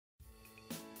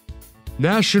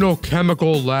National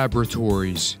Chemical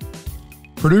Laboratories,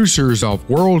 producers of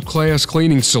world-class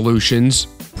cleaning solutions,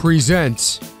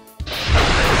 presents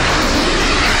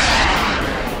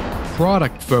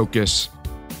Product Focus.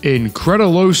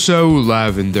 Incrediloso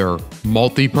Lavender,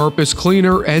 multi-purpose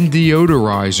cleaner and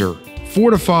deodorizer.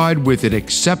 Fortified with an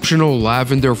exceptional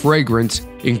lavender fragrance,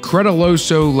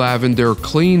 Incrediloso Lavender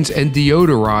cleans and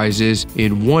deodorizes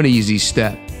in one easy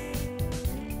step.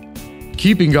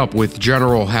 Keeping up with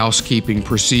general housekeeping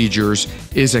procedures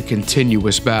is a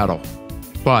continuous battle,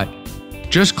 but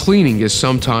just cleaning is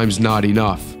sometimes not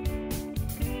enough.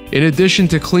 In addition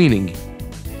to cleaning,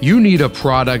 you need a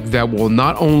product that will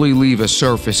not only leave a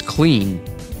surface clean,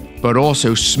 but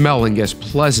also smelling as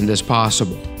pleasant as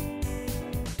possible.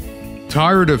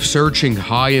 Tired of searching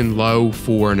high and low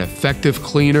for an effective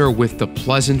cleaner with the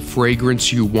pleasant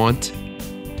fragrance you want?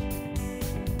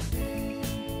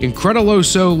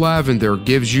 Incrediloso Lavender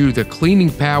gives you the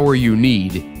cleaning power you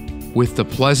need with the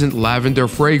pleasant lavender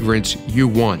fragrance you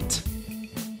want.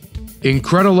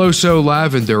 Incrediloso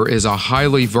Lavender is a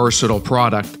highly versatile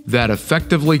product that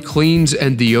effectively cleans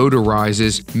and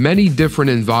deodorizes many different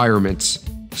environments,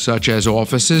 such as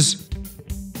offices,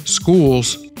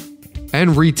 schools,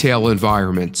 and retail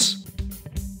environments.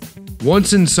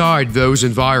 Once inside those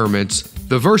environments,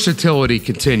 the versatility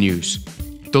continues.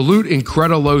 Dilute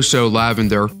Incrediloso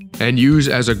Lavender and use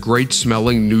as a great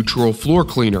smelling neutral floor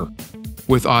cleaner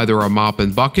with either a mop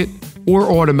and bucket or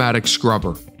automatic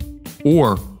scrubber,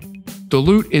 or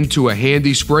dilute into a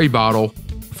handy spray bottle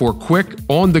for quick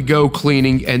on-the-go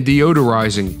cleaning and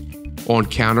deodorizing on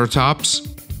countertops,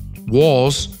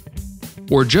 walls,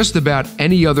 or just about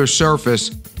any other surface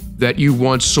that you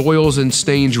want soils and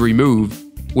stains removed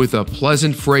with a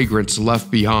pleasant fragrance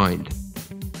left behind.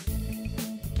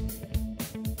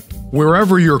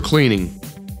 Wherever you're cleaning,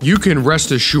 you can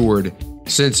rest assured,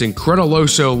 since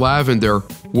Incrediloso Lavender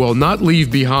will not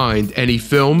leave behind any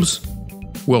films,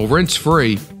 will rinse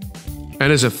free,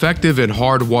 and is effective in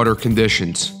hard water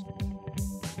conditions.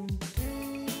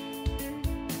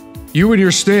 You and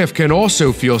your staff can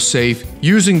also feel safe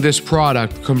using this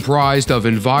product comprised of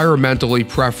environmentally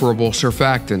preferable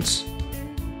surfactants.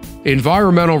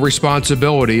 Environmental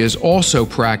responsibility is also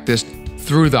practiced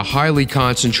through the highly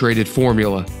concentrated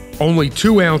formula. Only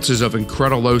 2 ounces of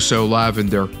Incrediloso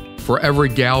Lavender for every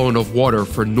gallon of water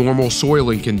for normal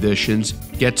soiling conditions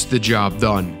gets the job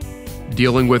done.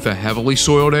 Dealing with a heavily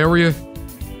soiled area?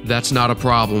 That's not a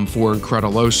problem for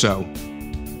Incrediloso.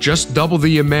 Just double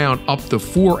the amount up to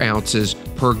 4 ounces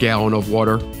per gallon of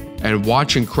water and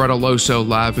watch Incrediloso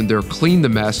Lavender clean the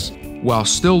mess while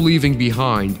still leaving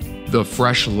behind the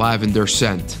fresh lavender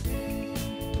scent.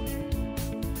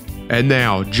 And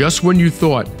now, just when you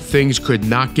thought things could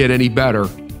not get any better,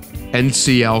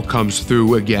 NCL comes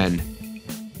through again.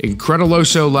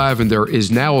 Incrediloso Lavender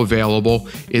is now available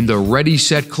in the Ready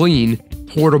Set Clean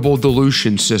portable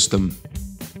dilution system.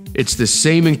 It's the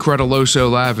same Incrediloso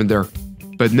Lavender,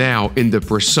 but now in the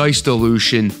precise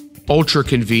dilution,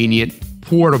 ultra-convenient,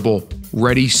 portable,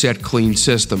 Ready Set Clean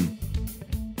system.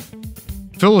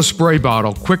 Fill a spray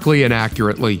bottle quickly and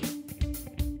accurately.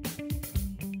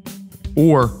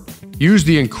 Or use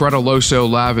the Incrediloso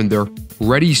Lavender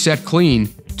Ready Set Clean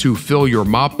to fill your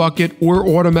mop bucket or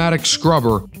automatic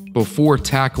scrubber before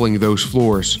tackling those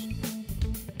floors.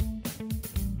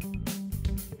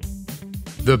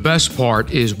 The best part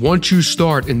is once you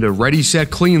start in the Ready Set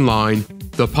Clean line,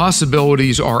 the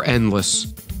possibilities are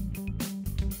endless.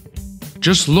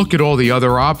 Just look at all the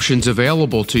other options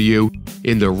available to you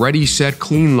in the Ready Set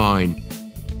Clean line.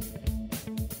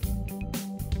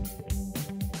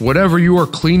 Whatever your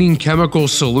cleaning chemical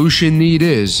solution need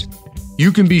is,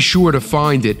 you can be sure to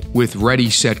find it with Ready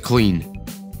Set Clean.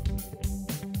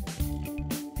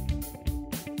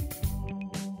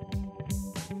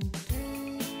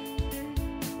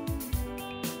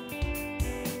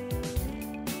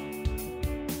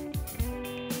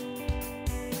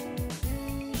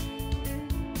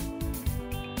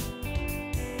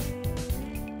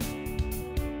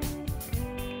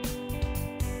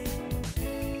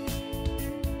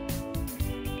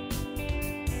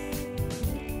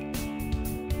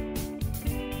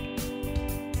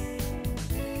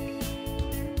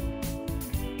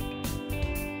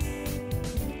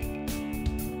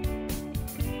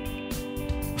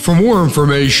 For more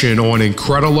information on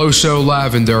Incrediloso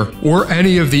Lavender or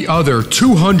any of the other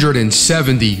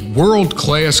 270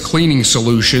 world-class cleaning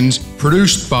solutions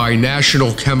produced by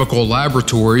National Chemical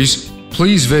Laboratories,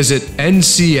 please visit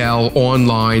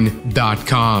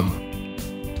nclonline.com.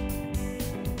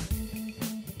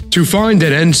 To find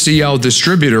an NCL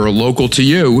distributor local to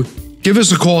you, give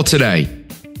us a call today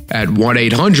at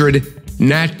 1-800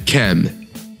 NatChem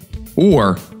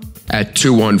or at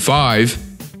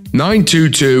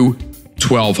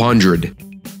 215-922-1200.